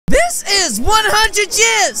This is 100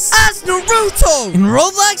 years as Naruto in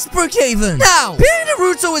Roblox Brookhaven. Now, being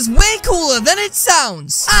Naruto is way cooler than it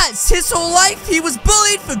sounds, as his whole life he was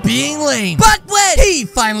bullied for being lame. But when he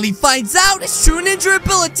finally finds out his true ninja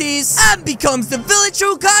abilities and becomes the village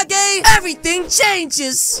Hokage, everything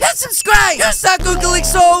changes. Hit subscribe! You're Sako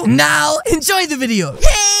Calixo! Now, enjoy the video.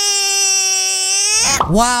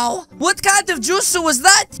 Wow, what kind of jutsu was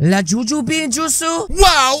that? La Juju being jutsu?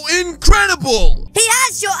 Wow, incredible! He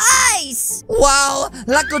has your eyes! Wow,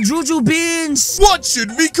 like a Juju beans. What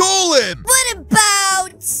should we call him? What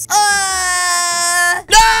about,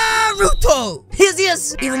 Naruto!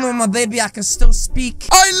 Yes, even though my baby, I can still speak.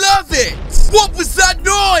 I love it! What was that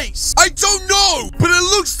noise? I don't know, but it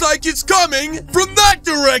looks like it's coming from that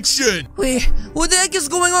direction. Wait, what the heck is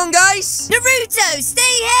going on, guys? Naruto, stay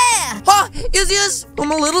here! Huh? Yes,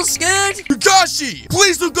 I'm a little scared. Kakashi,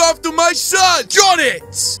 please look after my son. Got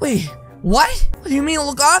it! Wait, what? What do you mean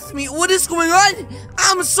look after me? What is going on?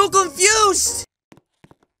 I'm so confused.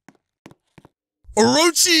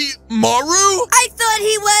 Orochi Maru? I thought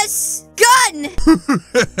he was gone!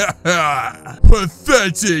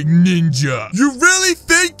 Pathetic ninja. You really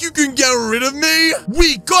think you can get rid of me?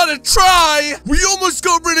 We gotta try! We almost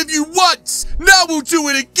got rid of you once! Now we'll do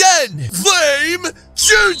it again! Flame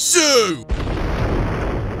Jutsu!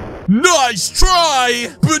 Nice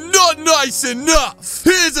try, but not nice enough.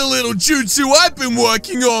 Here's a little jutsu I've been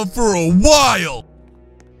working on for a while.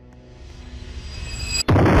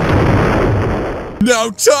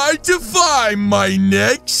 Now time to find my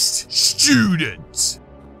next student.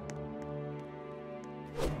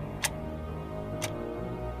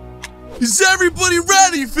 Is everybody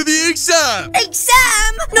ready for the exam?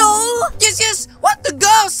 Exam? No! Yes, what the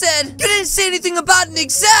girl said. You didn't say anything about an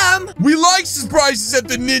exam. We like surprises at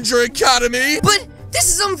the Ninja Academy. But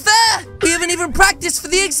this is unfair. We haven't even practiced for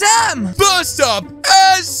the exam. First up,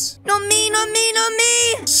 S. Not me, not me, not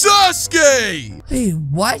me. Sasuke. Wait,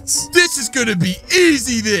 what? This is gonna be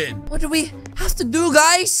easy then. What do we have to do,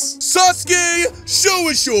 guys? Sasuke, show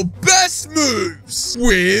us your best moves.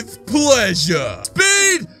 With pleasure.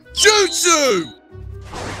 Speed Jutsu.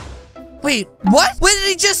 Wait, what? Where did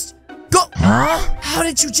he just go? Huh? How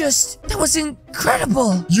did you just? That was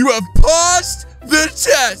incredible. You have passed the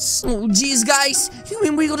test. Oh, geez, guys. You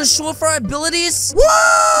mean we gotta show off our abilities?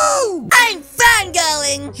 Woo! I'm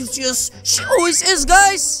fangirling. She always is,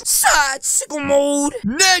 guys. Sad sickle mode.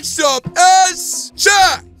 Next up is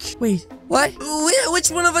Jack. Wait, what?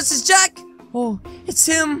 Which one of us is Jack? Oh, it's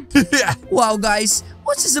him. Wow, guys.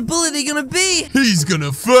 What's his ability gonna be? He's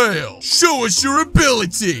gonna fail. Show us your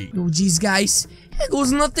ability. Oh, geez, guys. Here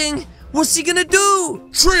goes nothing. What's he gonna do?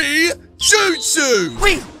 Tree Jutsu.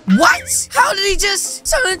 Wait, what? How did he just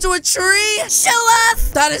turn into a tree? Show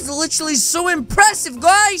off. That is literally so impressive,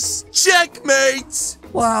 guys. Checkmate.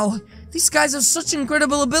 Wow. These guys have such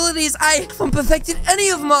incredible abilities. I haven't perfected any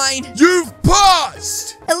of mine. You've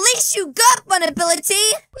passed. At least you got one ability.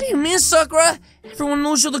 What do you mean, Sakura? Everyone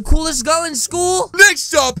knows you're the coolest girl in school.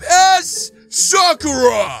 Next up is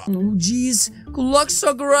Sakura. Oh, jeez. Good luck,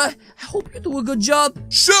 Sakura. I hope you do a good job.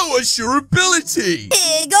 Show us your ability.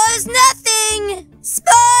 Here goes nothing.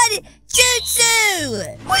 Spud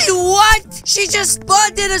Jutsu. Wait, what? She just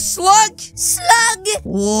spotted a slug? Slug.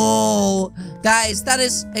 Whoa. Guys, that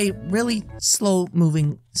is a really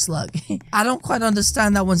slow-moving slug. I don't quite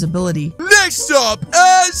understand that one's ability. Next up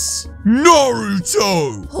is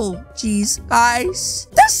Naruto. Oh, jeez, guys.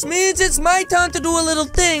 This means it's my turn to do a little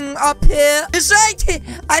thing up here. That's right.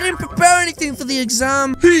 I didn't prepare anything for the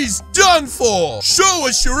exam. He's done for. Show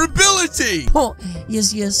us your ability. Oh,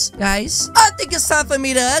 yes, guys. I think it's time for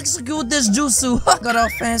me to execute this jutsu. Got all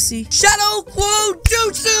fancy. Shadow Clone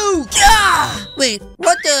Jutsu! Yeah! Wait,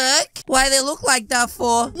 what the heck? Why they look like that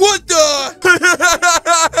for? What the?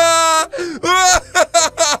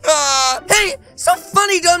 Hey, so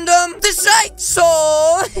funny, dum-dum. That's right. So,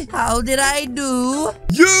 how did I do?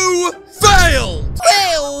 You failed.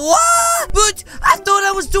 Wait, what? But I thought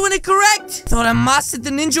I was doing it correct. Thought I mastered the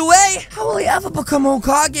ninja way. How will I ever become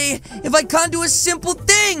Hokage if I can't do a simple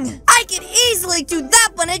thing? I can easily do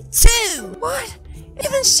that one at 2. What?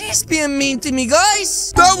 Even she's being mean to me,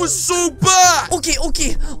 guys. That was so bad. Okay.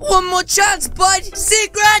 One more chance, bud.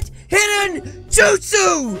 Secret hidden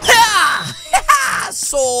jutsu. Ha!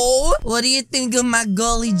 So, what do you think of my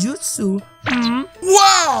gully jutsu?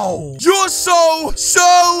 Wow. You're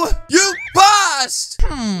you passed.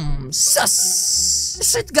 Sus.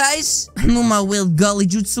 That's it, guys. I knew my weird gully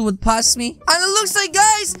jutsu would pass me. And it looks like,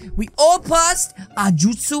 guys, we all passed our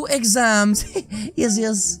jutsu exams.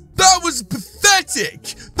 Yes. That was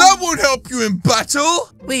pathetic. That won't help you in battle.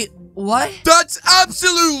 Wait, what? That's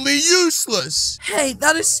absolutely useless. Hey,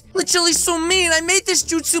 that is literally so mean. I made this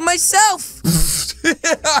jutsu myself.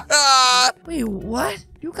 Wait, what?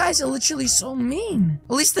 You guys are literally so mean.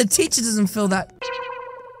 At least the teacher doesn't feel that.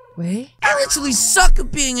 Wait, I literally suck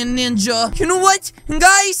at being a ninja. You know what?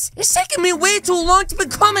 Guys, it's taking me way too long to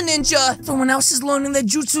become a ninja. Everyone else is learning their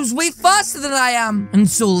jutsus way faster than I am. And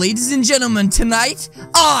so, ladies and gentlemen, tonight,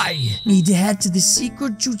 I need to head to the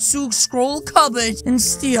secret jutsu scroll cupboard and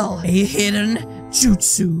steal a hidden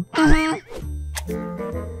jutsu.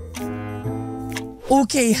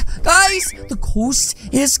 Okay, guys, the coast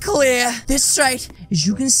is clear. That's right. As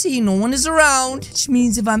you can see, no one is around, which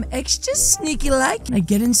means if I'm extra sneaky-like, I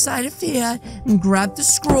get inside of here and grab the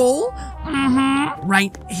scroll.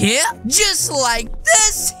 Right here, just like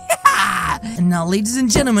this. And now, ladies and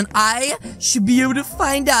gentlemen, I should be able to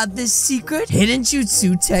find out this secret hidden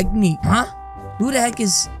jutsu technique. Huh? Who the heck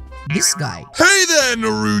is this guy? Hey there,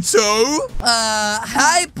 Naruto.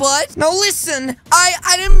 Hi, bud. Now listen,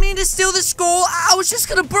 I didn't mean to steal the scroll. I was just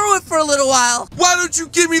gonna borrow it for a little while. Why don't you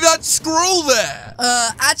give me that scroll there?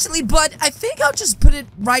 Actually, bud, I think I'll just put it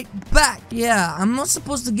right back. Yeah, I'm not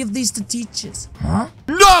supposed to give these to teachers. Huh?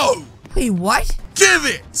 No! Wait, what? Give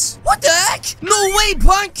it! What the heck? No way,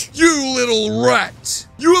 punk! You little rat!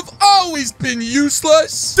 You have always been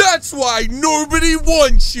useless! That's why nobody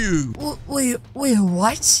wants you! Wait,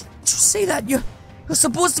 what? Did you say that? You're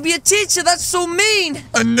supposed to be a teacher. That's so mean.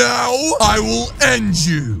 And now, I will end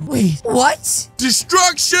you. Wait, what?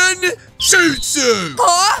 Destruction Jutsu!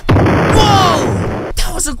 Huh? Whoa!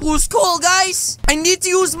 That was a close call, guys. I need to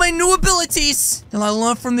use my new abilities that I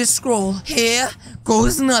learned from this scroll. Here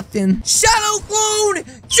goes nothing. Shadow Clone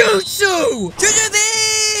Jutsu! To the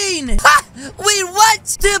vein! Ha! Wait,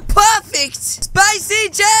 what? They're perfect! Spicy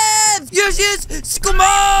Jeff! Yes,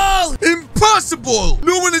 Skimo! Impossible!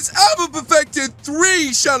 No one has ever perfected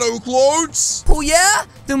 3 shadow clones! Oh yeah?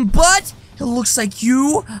 Then bud, it looks like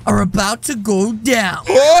you are about to go down.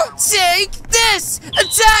 Huh? Take this!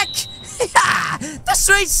 Attack! That's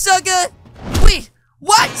right, sucker! Wait,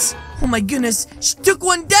 what? Oh my goodness, she took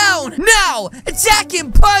one down! Now, attack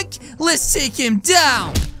him, punk! Let's take him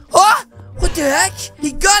down! Huh? What the heck?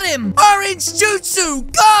 He got him! Orange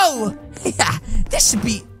Jutsu, go! This should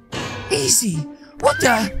be easy. What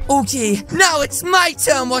the? Okay, now it's my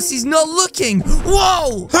turn while she's not looking.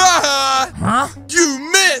 Whoa! Huh?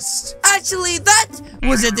 You missed! Actually, that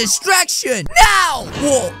was a distraction. Now!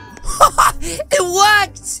 Whoa! It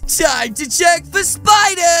worked! Time to check for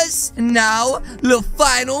spiders! And now, the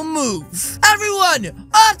final move. Everyone,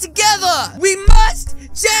 all together! We must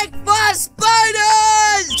check for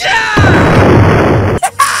spiders! Yeah!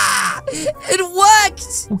 It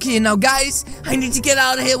worked! Okay, now guys, I need to get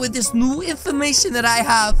out of here with this new information that I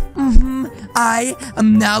have. I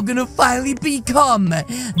am now gonna finally become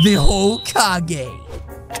the Hokage.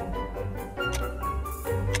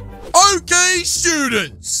 Okay,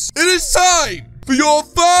 students, it is time for your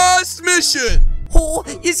first mission. Oh,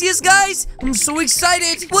 yes, guys. I'm so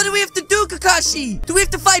excited. What do we have to do, Kakashi? Do we have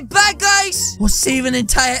to fight bad guys? Or save an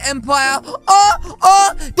entire empire?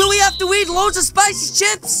 Do we have to eat loads of spicy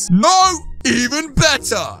chips? No, even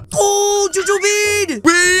better. Oh, Jojo Bean!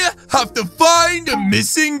 We have to find a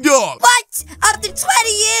missing dog. What? After 20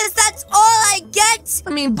 years, that's all I get? I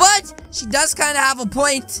mean, but she does kind of have a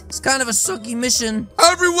point. It's kind of a sucky mission.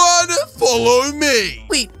 Everyone, follow me.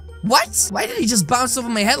 Wait. What? Why did he just bounce over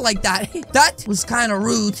my head like that? That was kind of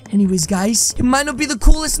rude. Anyways, guys, it might not be the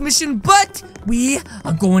coolest mission, but we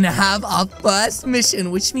are going to have our first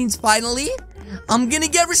mission, which means finally, I'm gonna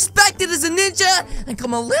get respected as a ninja and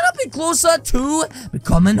come a little bit closer to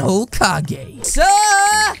becoming Hokage. So,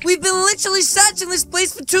 we've been literally searching this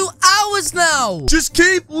place for 2 hours now. Just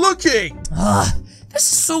keep looking. This is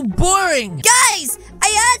so boring. Guys,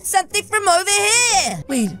 I heard something from over here.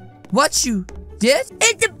 Wait, what you did?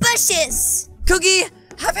 In the bushes. Cookie,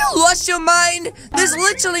 have you lost your mind? There's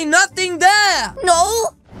literally nothing there.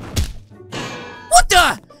 No. What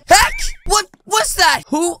the heck? What's that?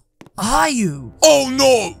 Who are you? Oh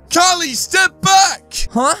no! Callie, step back!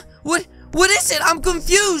 Huh? What is it? I'm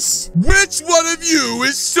confused. Which one of you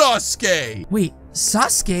is Sasuke? Wait,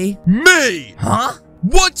 Sasuke? Me! Huh?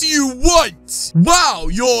 What do you want? Wow,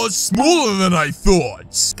 you're smaller than I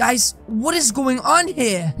thought. Guys, what is going on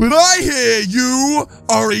here? But I hear you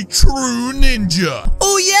are a true ninja.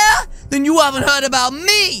 Oh yeah? Then you haven't heard about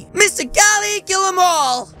me. Mr. Kali, kill them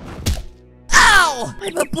all. Ow! My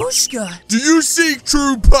babushka. Do you seek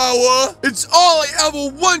true power? It's all I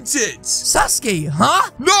ever wanted. Sasuke, huh?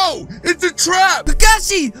 No, it's a trap.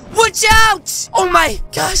 Kakashi, watch out! Oh my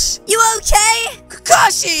gosh. You okay?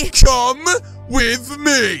 Kakashi! Come with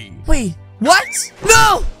me. Wait, what?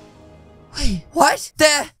 No! Wait, what?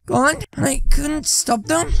 They're gone? And I couldn't stop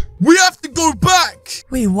them? We have to go back.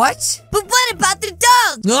 Wait, what? But what about the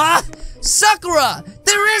dog? Ah! Sakura!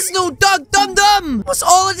 There is no dog, dum-dum! It was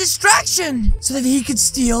all a distraction! So that he could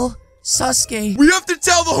steal Sasuke. We have to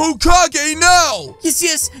tell the Hokage now.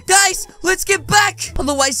 Yes. Guys, let's get back!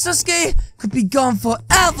 Otherwise, Sasuke could be gone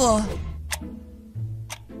forever.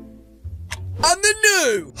 And the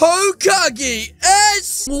new Hokage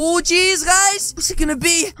is... Oh, jeez, guys. What's it gonna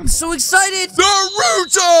be? I'm so excited.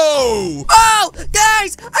 Naruto! Oh,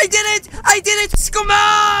 guys, I did it. Come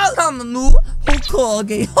on. I'm the new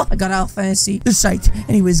Hokage. I got out fancy. That's right.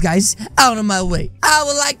 Anyways, guys, out of my way. I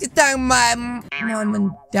would like to thank my mom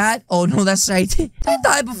and dad. Oh, no, that's right. They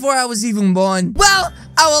died before I was even born. Well,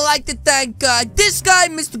 I would like to thank this guy,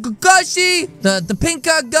 Mr. Kakashi, the pink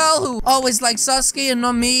girl who always likes Sasuke and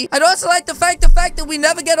not me. I'd also like to thank the fact that we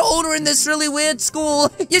never get older in this really weird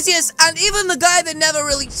school. Yes, and even the guy that never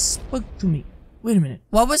really spoke to me. Wait a minute.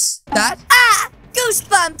 What was that? Ah!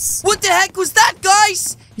 Goosebumps! What the heck was that,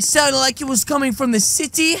 guys? It sounded like it was coming from the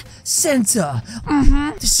city center.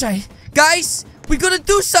 That's right. Guys, we gotta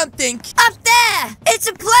do something. Up there! It's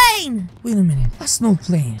a plane! Wait a minute. That's no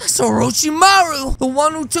plane. That's Orochimaru, the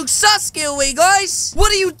one who took Sasuke away, guys.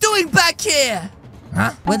 What are you doing back here?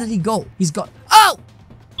 Huh? Where did he go? He's gone. Oh!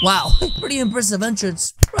 Wow, pretty impressive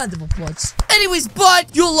entrance. Round of applause. Anyways, bud,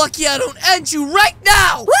 you're lucky I don't end you right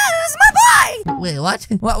now. Where's my boy? Wait, what?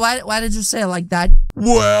 Why did you say it like that?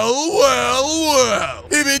 Well.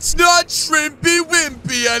 If it's not Shrimpy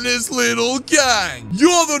Wimpy and his little gang,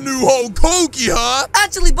 you're the new Hokage, huh?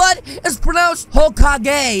 Actually, bud, it's pronounced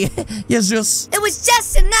Hokage. Yes. It was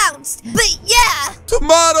just announced, but yeah.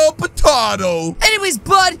 Tomato, potato. Anyways,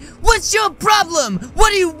 bud, what's your problem? What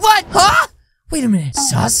do you want, huh? Wait a minute,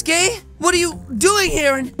 Sasuke? What are you doing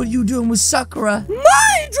here, and what are you doing with Sakura?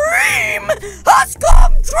 My dream has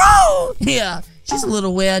come true! Yeah, she's a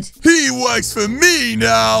little weird. He works for me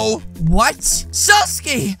now. What?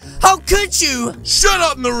 Sasuke, how could you? Shut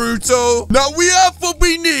up, Naruto. Now we have what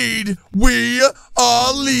we need. We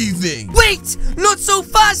are leaving. Wait, not so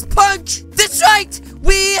fast, punk. That's right.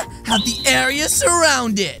 We have the area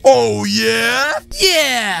surrounded. Oh, yeah?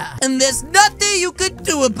 Yeah, and there's nothing you could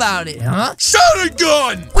do about it, huh?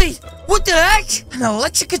 Shotgun! Wait, what the heck? An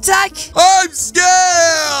electric attack? I'm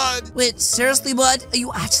scared! Wait, seriously, bud? Are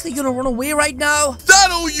you actually gonna run away right now? That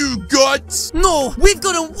all you got? No, we've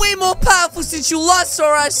gotten way more powerful since you last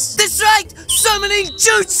saw us. That's right, summoning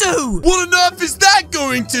jutsu! What on earth is that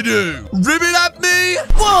going to do? Rib it at me?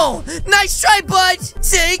 Whoa, nice try, bud.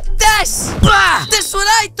 Take this. Bah! That's what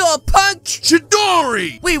I thought, punk.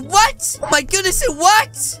 Chidori! Wait, what? Oh my goodness, it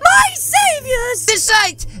what? My saviors! That's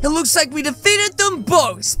right. It looks like we defeated them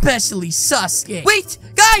both, especially Sasuke. Wait,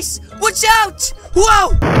 guys, watch out.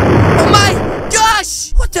 Whoa. Oh my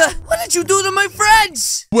gosh. What did you do to my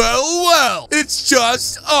friends? Well, it's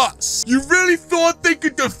just us. You really thought they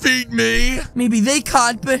could defeat me? Maybe they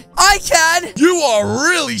can't, but I can. You are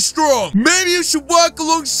really strong. Maybe you should work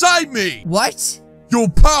alongside me. What? Your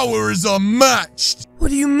power is unmatched.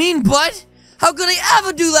 What do you mean, bud? How could I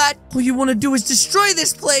ever do that? All you want to do is destroy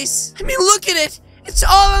this place. I mean, look at it. It's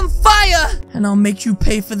all on fire. And I'll make you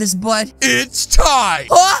pay for this, bud. It's time.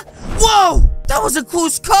 Huh? Whoa! That was a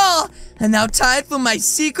close call. And now time for my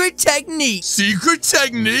secret technique. Secret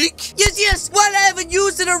technique? Yes, one I haven't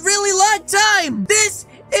used in a really long time. This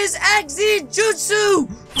is Axie Jutsu.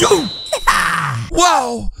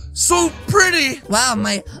 Wow, so pretty. Wow,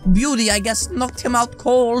 my beauty, I guess, knocked him out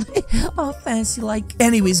cold. Oh, fancy like.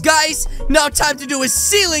 Anyways, guys, now time to do a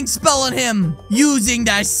sealing spell on him. Using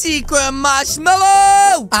that secret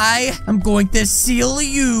marshmallow. I am going to seal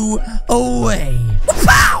you away.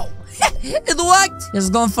 Pow! It worked. It's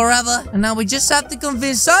gone forever. And now we just have to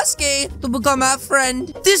convince Sasuke to become our friend.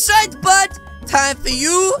 That's right, bud. Time for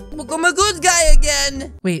you to become a good guy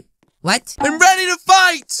again. Wait, what? I'm ready to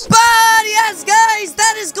fight. But yes, guys,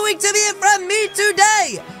 that is going to be it from me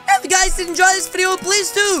today. If you guys did enjoy this video,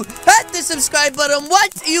 please do hit the subscribe button.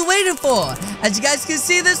 What are you waiting for? As you guys can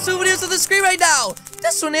see, there's 2 videos on the screen right now.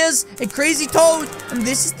 This one is a crazy toad, and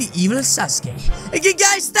this is the evil Sasuke. Again,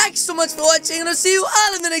 guys, thanks so much for watching, and I'll see you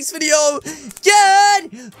all in the next video.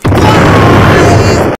 Goodbye!